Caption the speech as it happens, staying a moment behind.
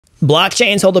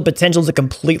Blockchains hold the potential to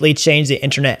completely change the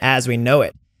internet as we know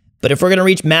it. But if we're going to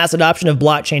reach mass adoption of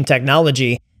blockchain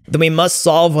technology, then we must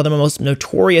solve one of the most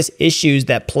notorious issues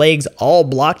that plagues all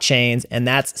blockchains, and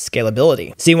that's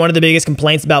scalability. See, one of the biggest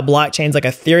complaints about blockchains like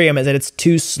Ethereum is that it's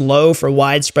too slow for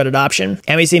widespread adoption.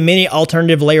 And we see many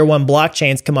alternative layer 1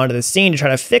 blockchains come onto the scene to try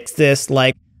to fix this,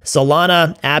 like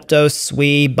Solana, Aptos,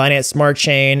 Sui, Binance Smart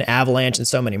Chain, Avalanche, and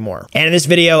so many more. And in this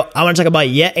video, I want to talk about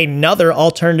yet another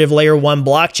alternative layer 1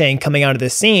 blockchain coming onto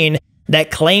the scene that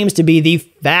claims to be the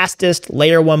fastest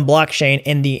layer 1 blockchain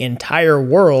in the entire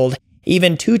world,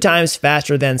 even 2 times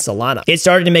faster than Solana. It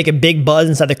started to make a big buzz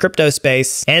inside the crypto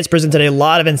space, and it's presented a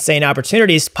lot of insane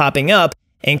opportunities popping up,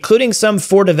 including some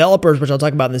for developers, which I'll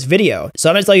talk about in this video. So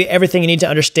I'm going to tell you everything you need to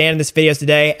understand in this video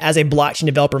today as a blockchain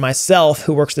developer myself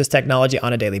who works with this technology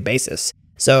on a daily basis.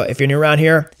 So if you're new around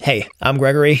here, hey, I'm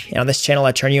Gregory, and on this channel,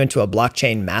 I turn you into a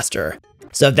blockchain master.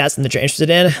 So if that's something that you're interested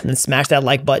in, then smash that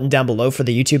like button down below for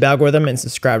the YouTube algorithm and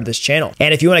subscribe to this channel.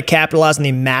 And if you want to capitalize on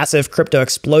the massive crypto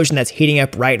explosion that's heating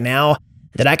up right now,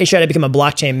 then I can show you how to become a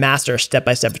blockchain master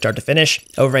step-by-step from start to finish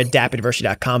over at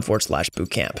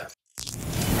dappuniversity.com/bootcamp.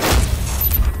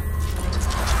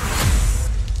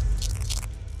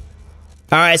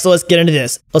 All right, so let's get into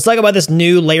this. Let's talk about this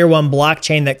new layer 1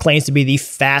 blockchain that claims to be the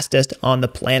fastest on the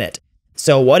planet.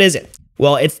 So what is it?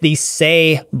 Well, it's the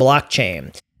SEI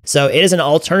blockchain. So it is an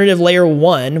alternative layer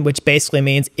 1, which basically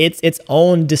means it's its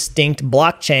own distinct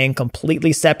blockchain,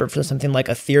 completely separate from something like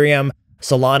Ethereum,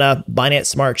 Solana, Binance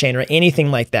Smart Chain, or anything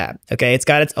like that. Okay, it's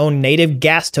got its own native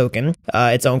gas token,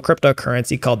 its own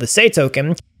cryptocurrency called the SEI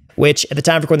token, which at the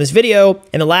time of recording this video,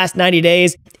 in the last 90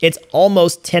 days, it's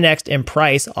almost 10x in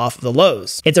price off of the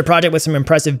lows. It's a project with some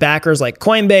impressive backers like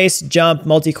Coinbase, Jump,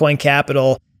 Multicoin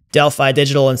Capital, Delphi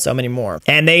Digital, and so many more.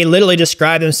 And they literally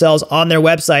describe themselves on their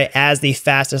website as the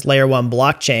fastest layer 1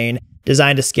 blockchain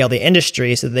designed to scale the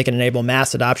industry so that they can enable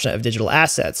mass adoption of digital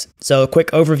assets. So a quick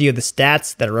overview of the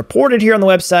stats that are reported here on the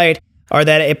website are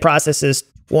that it processes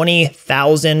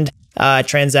 20,000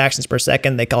 transactions per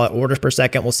second. They call it orders per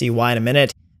second. We'll see why in a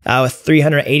minute. With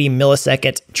 380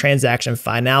 millisecond transaction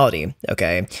finality,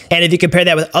 okay? And if you compare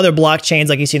that with other blockchains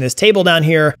like you see in this table down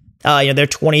here, they're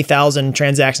 20,000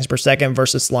 transactions per second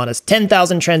versus Solana's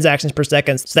 10,000 transactions per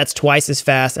second. So that's twice as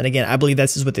fast. And again, I believe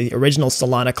this is with the original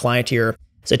Solana client here.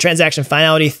 So transaction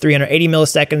finality, 380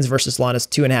 milliseconds versus Solana's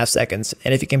 2.5 seconds.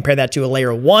 And if you compare that to a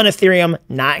layer 1 Ethereum,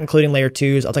 not including layer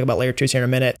 2s, I'll talk about layer 2s here in a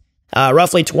minute,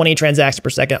 roughly 20 transactions per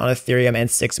second on Ethereum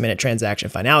and 6-minute transaction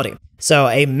finality. So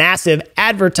a massive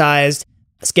advertised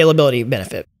scalability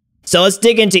benefit. So let's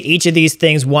dig into each of these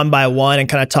things one by one and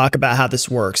kind of talk about how this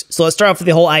works. So let's start off with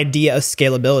the whole idea of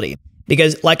scalability.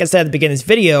 Because like I said at the beginning of this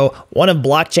video, one of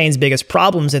blockchain's biggest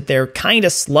problems is that they're kind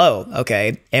of slow,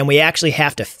 okay? And we actually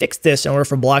have to fix this in order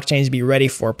for blockchains to be ready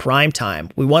for prime time.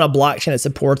 We want a blockchain that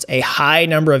supports a high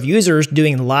number of users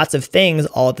doing lots of things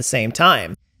all at the same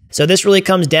time. So this really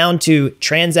comes down to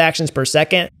transactions per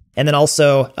second and then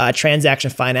also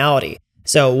transaction finality.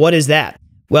 So what is that?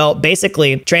 Well,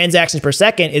 basically, transactions per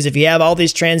second is if you have all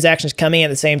these transactions coming at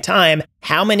the same time,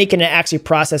 how many can it actually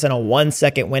process in a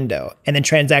 1-second window? And then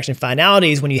transaction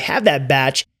finality is when you have that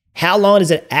batch, how long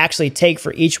does it actually take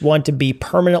for each one to be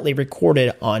permanently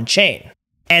recorded on chain?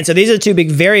 And so these are the 2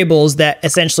 big variables that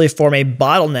essentially form a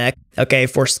bottleneck, okay,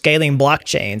 for scaling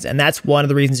blockchains. And that's one of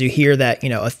the reasons you hear that,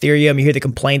 Ethereum, you hear the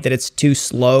complaint that it's too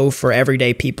slow for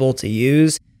everyday people to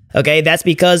use. Okay, that's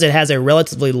because it has a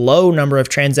relatively low number of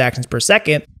transactions per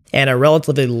second and a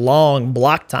relatively long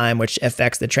block time, which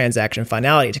affects the transaction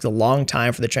finality. It takes a long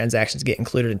time for the transactions to get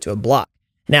included into a block.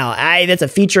 Now, that's a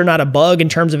feature, not a bug in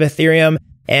terms of Ethereum.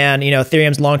 And,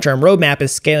 Ethereum's long-term roadmap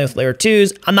is scaling with layer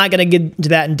 2s. I'm not going to get into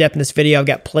that in depth in this video. I've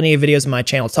got plenty of videos on my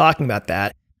channel talking about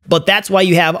that. But that's why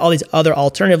you have all these other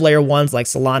alternative layer 1s like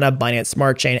Solana, Binance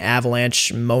Smart Chain,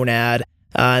 Avalanche, Monad,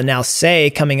 now SEI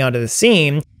coming onto the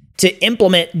scene to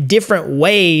implement different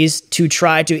ways to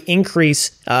try to increase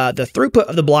the throughput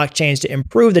of the blockchains to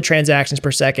improve the transactions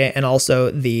per second and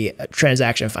also the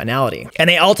transaction finality. And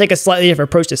they all take a slightly different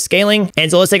approach to scaling.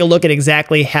 And so let's take a look at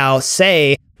exactly how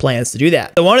SEI plans to do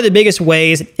that. So one of the biggest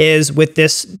ways is with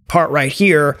this part right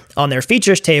here on their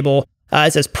features table.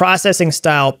 It says processing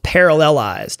style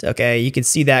parallelized. Okay, you can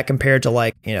see that compared to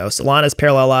Solana's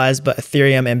parallelized, but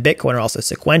Ethereum and Bitcoin are also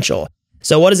sequential.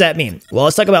 So what does that mean? Well,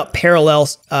 let's talk about parallel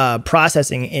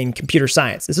processing in computer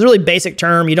science. This is a really basic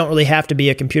term. You don't really have to be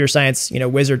a computer science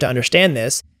wizard to understand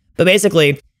this. But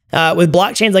basically, with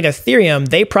blockchains like Ethereum,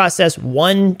 they process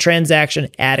one transaction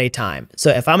at a time. So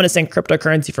if I'm going to send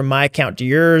cryptocurrency from my account to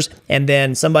yours, and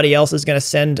then somebody else is going to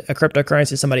send a cryptocurrency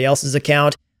to somebody else's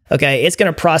account, okay, it's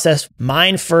going to process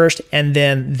mine first and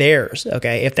then theirs,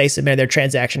 okay, if they submitted their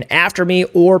transaction after me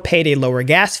or paid a lower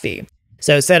gas fee.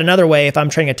 So said another way, if I'm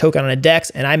trading a token on a DEX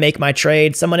and I make my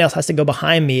trade, someone else has to go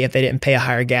behind me if they didn't pay a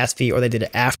higher gas fee or they did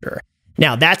it after.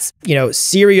 Now that's,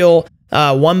 serial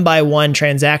one-by-one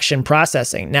transaction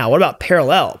processing. Now, what about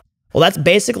parallel? Well, that's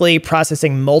basically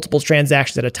processing multiple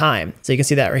transactions at a time. So you can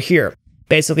see that right here.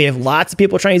 Basically, if lots of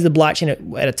people are trying to use the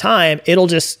blockchain at a time, it'll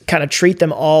just kind of treat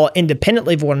them all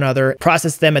independently of one another,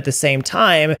 process them at the same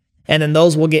time, and then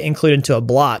those will get included into a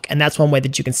block. And that's one way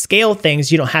that you can scale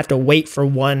things. You don't have to wait for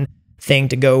one thing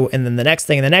to go and then the next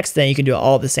thing and the next thing. You can do it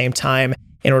all at the same time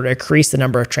in order to increase the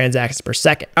number of transactions per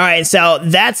second. All right, so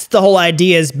that's the whole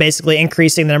idea, is basically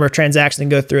increasing the number of transactions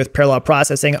and go through with parallel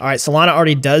processing. All right, Solana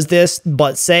already does this,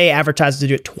 but say advertises to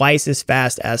do it twice as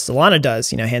fast as Solana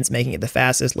does, hence making it the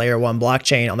fastest layer 1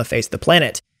 blockchain on the face of the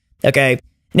planet. Okay,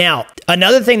 now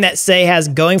another thing that SEI has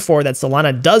going for that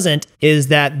Solana doesn't is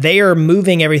that they are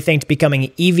moving everything to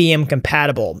becoming EVM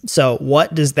compatible. So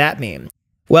what does that mean?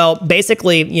 Well,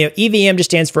 basically, EVM just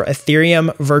stands for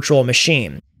Ethereum Virtual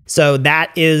Machine. So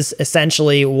that is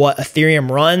essentially what Ethereum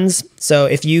runs. So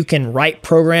if you can write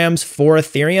programs for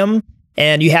Ethereum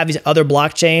and you have these other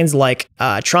blockchains like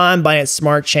Tron, Binance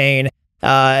Smart Chain,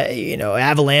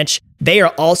 Avalanche, they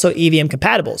are also EVM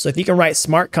compatible. So if you can write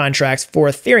smart contracts for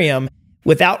Ethereum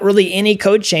without really any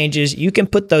code changes, you can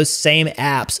put those same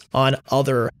apps on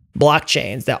other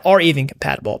blockchains that are EVM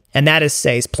compatible. And that is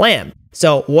SEI's plan.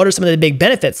 So what are some of the big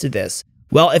benefits to this?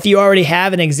 Well, if you already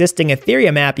have an existing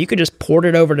Ethereum app, you could just port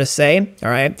it over to SEI, all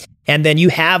right? And then you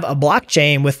have a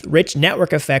blockchain with rich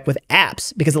network effect with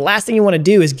apps, because the last thing you want to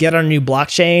do is get on a new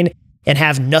blockchain and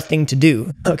have nothing to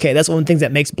do. Okay, that's one of the things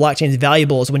that makes blockchains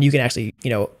valuable, is when you can actually,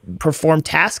 perform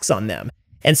tasks on them.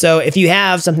 And so if you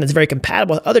have something that's very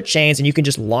compatible with other chains and you can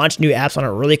just launch new apps on it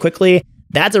really quickly,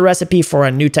 that's a recipe for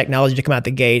a new technology to come out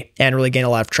the gate and really gain a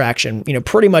lot of traction,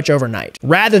 pretty much overnight.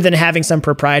 Rather than having some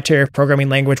proprietary programming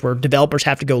language where developers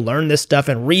have to go learn this stuff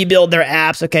and rebuild their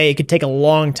apps, okay, it could take a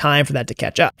long time for that to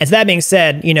catch up. And so that being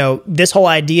said, this whole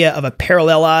idea of a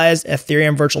parallelized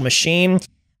Ethereum virtual machine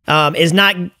is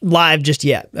not live just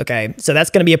yet, okay? So that's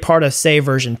going to be a part of SEI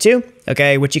version 2,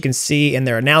 okay, which you can see in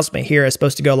their announcement here is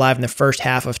supposed to go live in the first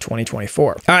half of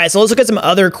 2024. All right, so let's look at some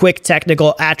other quick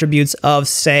technical attributes of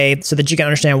SEI so that you can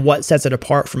understand what sets it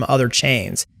apart from other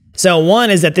chains. So one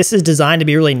is that this is designed to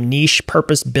be really niche,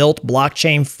 purpose-built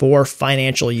blockchain for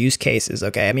financial use cases,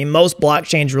 okay? I mean, most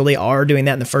blockchains really are doing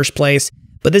that in the first place,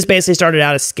 but this basically started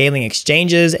out as scaling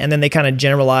exchanges, and then they kind of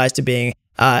generalized to being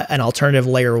an alternative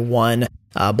layer 1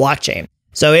 blockchain.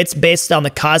 So it's based on the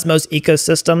Cosmos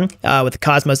ecosystem with the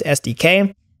Cosmos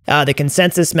SDK. The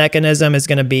consensus mechanism is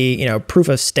going to be, proof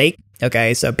of stake.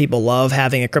 Okay, so people love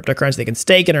having a cryptocurrency they can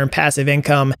stake and earn passive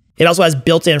income. It also has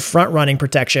built-in front-running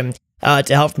protection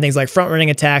to help from things like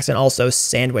front-running attacks and also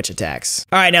sandwich attacks.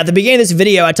 All right, now at the beginning of this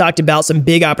video, I talked about some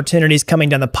big opportunities coming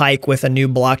down the pike with a new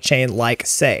blockchain like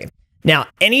SEI. Now,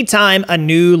 anytime a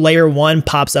new layer 1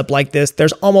 pops up like this,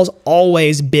 there's almost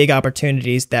always big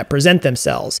opportunities that present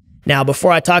themselves. Now,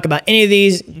 before I talk about any of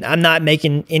these, I'm not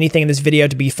making anything in this video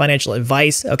to be financial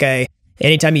advice, okay?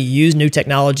 Anytime you use new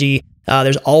technology,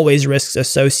 there's always risks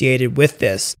associated with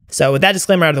this. So with that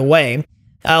disclaimer out of the way,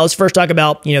 let's first talk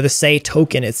about, the SEI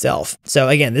token itself. So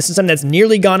again, this is something that's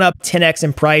nearly gone up 10x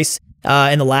in price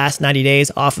in the last 90 days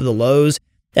off of the lows.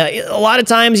 A lot of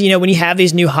times, when you have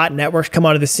these new hot networks come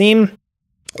onto the scene,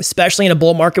 especially in a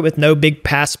bull market with no big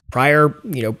past prior,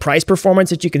 price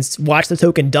performance that you can watch the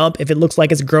token dump, if it looks like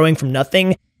it's growing from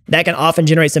nothing, that can often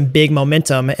generate some big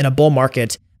momentum in a bull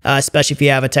market, especially if you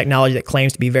have a technology that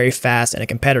claims to be very fast and a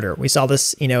competitor. We saw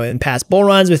this, in past bull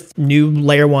runs with new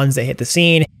layer 1s that hit the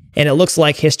scene, and it looks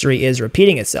like history is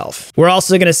repeating itself. We're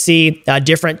also going to see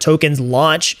different tokens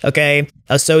launch, okay,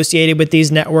 associated with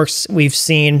these networks. We've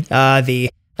seen the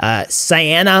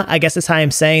Solana, I guess that's how I'm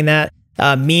saying that,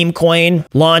 meme coin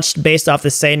launched based off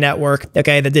the SEI network,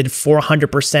 okay, that did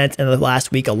 400% in the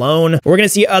last week alone. We're going to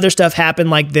see other stuff happen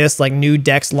like this, like new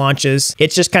DEX launches.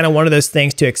 It's just kind of one of those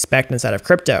things to expect inside of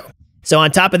crypto. So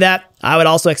on top of that, I would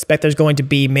also expect there's going to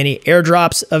be many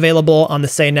airdrops available on the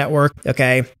SEI network,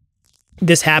 okay?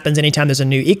 This happens anytime there's a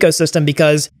new ecosystem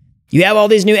because you have all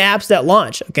these new apps that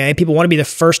launch, okay? People want to be the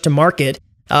first to market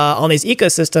on these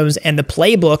ecosystems, and the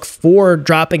playbook for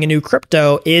dropping a new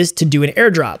crypto is to do an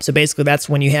airdrop. So basically that's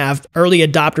when you have early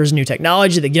adopters of new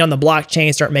technology that get on the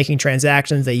blockchain, start making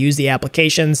transactions, they use the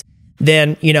applications.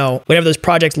 Then, whenever those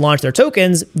projects launch their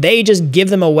tokens, they just give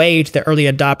them away to the early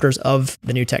adopters of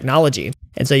the new technology.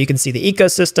 And so you can see the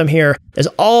ecosystem here. There's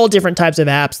all different types of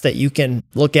apps that you can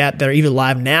look at that are either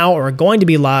live now or are going to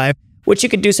be live which you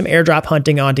could do some airdrop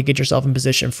hunting on to get yourself in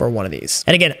position for one of these.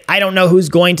 And again, I don't know who's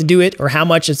going to do it or how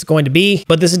much it's going to be,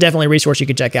 but this is definitely a resource you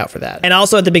could check out for that. And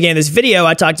also at the beginning of this video,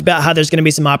 I talked about how there's going to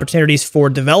be some opportunities for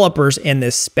developers in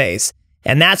this space.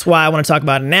 And that's why I want to talk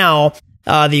about now,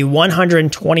 the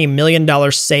 $120 million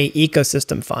SEI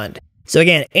ecosystem fund. So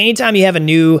again, anytime you have a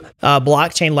new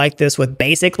blockchain like this with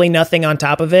basically nothing on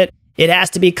top of it, it has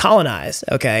to be colonized,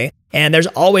 okay? And there's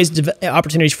always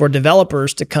opportunities for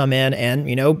developers to come in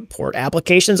and, port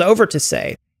applications over to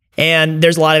SEI. And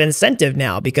there's a lot of incentive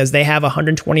now because they have a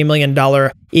 $120 million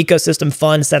ecosystem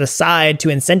fund set aside to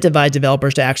incentivize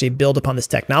developers to actually build upon this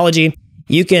technology.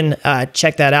 You can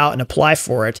check that out and apply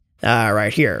for it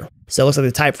right here. So it looks like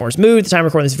the type form's moved at the time of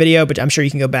recording this video, but I'm sure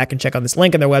you can go back and check on this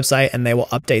link on their website and they will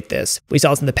update this. We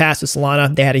saw this in the past with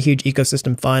Solana. They had a huge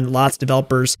ecosystem fund. Lots of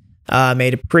developers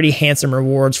made pretty handsome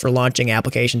rewards for launching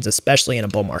applications, especially in a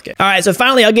bull market. All right, so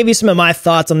finally, I'll give you some of my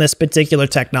thoughts on this particular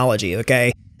technology,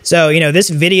 okay? So, this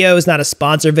video is not a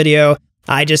sponsor video.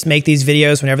 I just make these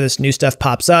videos whenever this new stuff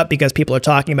pops up because people are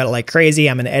talking about it like crazy.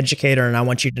 I'm an educator and I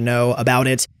want you to know about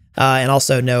it and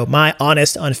also know my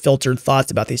honest, unfiltered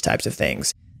thoughts about these types of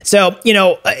things. So,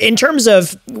 in terms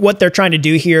of what they're trying to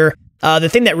do here, the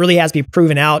thing that really has to be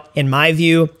proven out, in my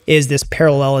view, is this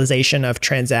parallelization of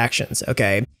transactions,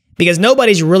 okay? Because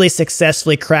nobody's really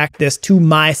successfully cracked this to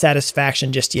my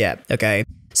satisfaction just yet, okay?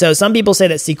 So some people say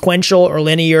that sequential or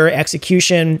linear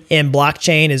execution in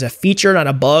blockchain is a feature, not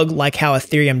a bug, like how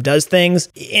Ethereum does things.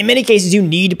 In many cases, you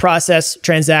need to process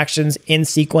transactions in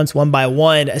sequence one by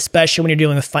one, especially when you're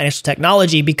dealing with financial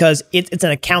technology, because it's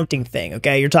an accounting thing,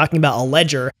 okay? You're talking about a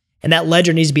ledger, and that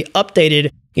ledger needs to be updated,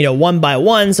 one by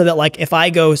one, so that like if I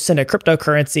go send a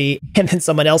cryptocurrency and then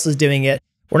someone else is doing it,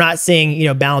 we're not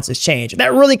seeing, balances change.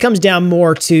 That really comes down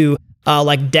more to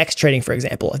like DEX trading, for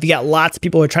example. If you got lots of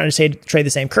people who are trying to trade the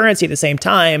same currency at the same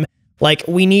time, like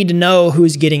we need to know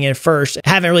who's getting in first. I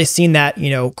haven't really seen that,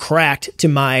 cracked to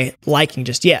my liking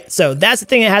just yet. So that's the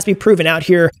thing that has to be proven out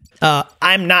here.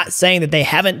 I'm not saying that they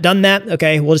haven't done that.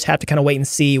 Okay, we'll just have to kind of wait and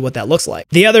see what that looks like.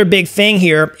 The other big thing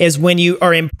here is when you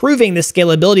are improving the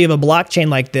scalability of a blockchain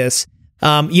like this,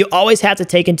 you always have to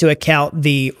take into account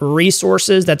the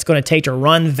resources that's going to take to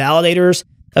run validators,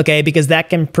 okay, because that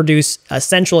can produce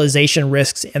centralization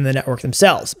risks in the network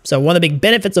themselves. So one of the big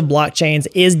benefits of blockchains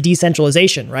is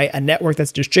decentralization, right? A network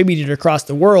that's distributed across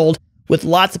the world with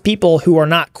lots of people who are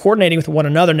not coordinating with one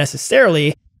another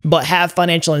necessarily, but have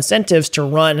financial incentives to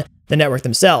run the network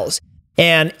themselves.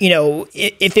 And,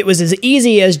 if it was as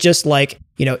easy as just like,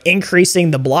 increasing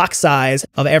the block size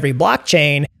of every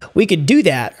blockchain, we could do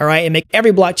that, all right, and make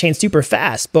every blockchain super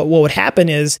fast. But what would happen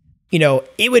is,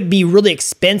 it would be really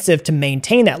expensive to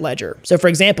maintain that ledger. So for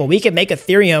example, we could make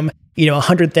Ethereum,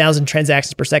 100,000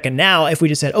 transactions per second now if we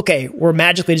just said, okay, we're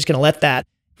magically just going to let that,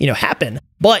 happen.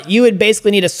 But you would basically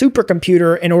need a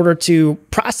supercomputer in order to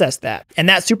process that. And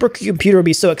that supercomputer would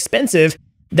be so expensive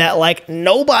that like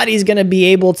nobody's going to be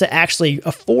able to actually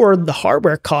afford the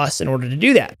hardware costs in order to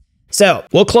do that. So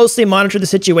we'll closely monitor the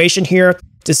situation here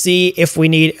to see if we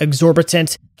need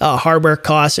exorbitant hardware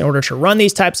costs in order to run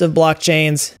these types of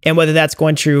blockchains and whether that's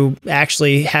going to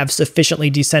actually have sufficiently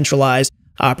decentralized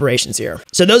operations here.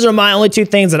 So those are my only two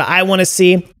things that I want to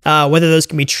see, whether those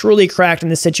can be truly cracked in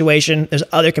this situation. There's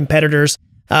other competitors.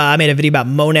 I made a video about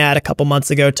Monad a couple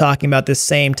months ago talking about this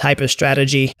same type of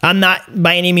strategy. I'm not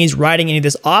by any means writing any of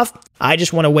this off. I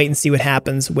just want to wait and see what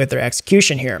happens with their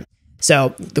execution here.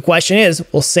 So the question is,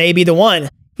 will SEI be the one?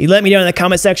 You let me know in the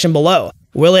comment section below.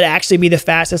 Will it actually be the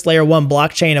fastest layer 1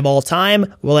 blockchain of all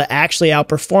time? Will it actually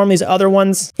outperform these other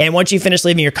ones? And once you finish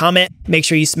leaving your comment, make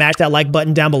sure you smash that like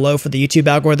button down below for the YouTube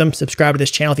algorithm. Subscribe to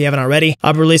this channel if you haven't already.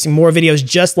 I'll be releasing more videos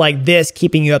just like this,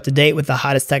 keeping you up to date with the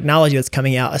hottest technology that's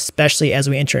coming out, especially as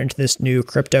we enter into this new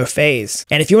crypto phase.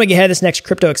 And if you want to get ahead of this next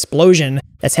crypto explosion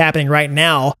that's happening right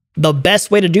now, the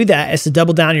best way to do that is to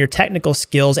double down on your technical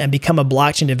skills and become a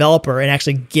blockchain developer and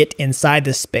actually get inside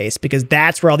this space, because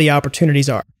that's where all the opportunities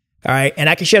are. All right. And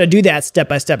I can show you how to do that step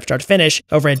by step from start to finish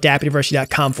over at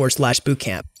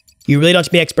dappuniversity.com/bootcamp. You really don't have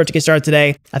to be an expert to get started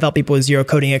today. I've helped people with zero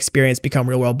coding experience become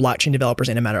real world blockchain developers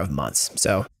in a matter of months.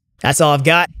 So that's all I've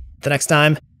got. Until next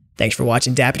time, thanks for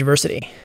watching Dapp University.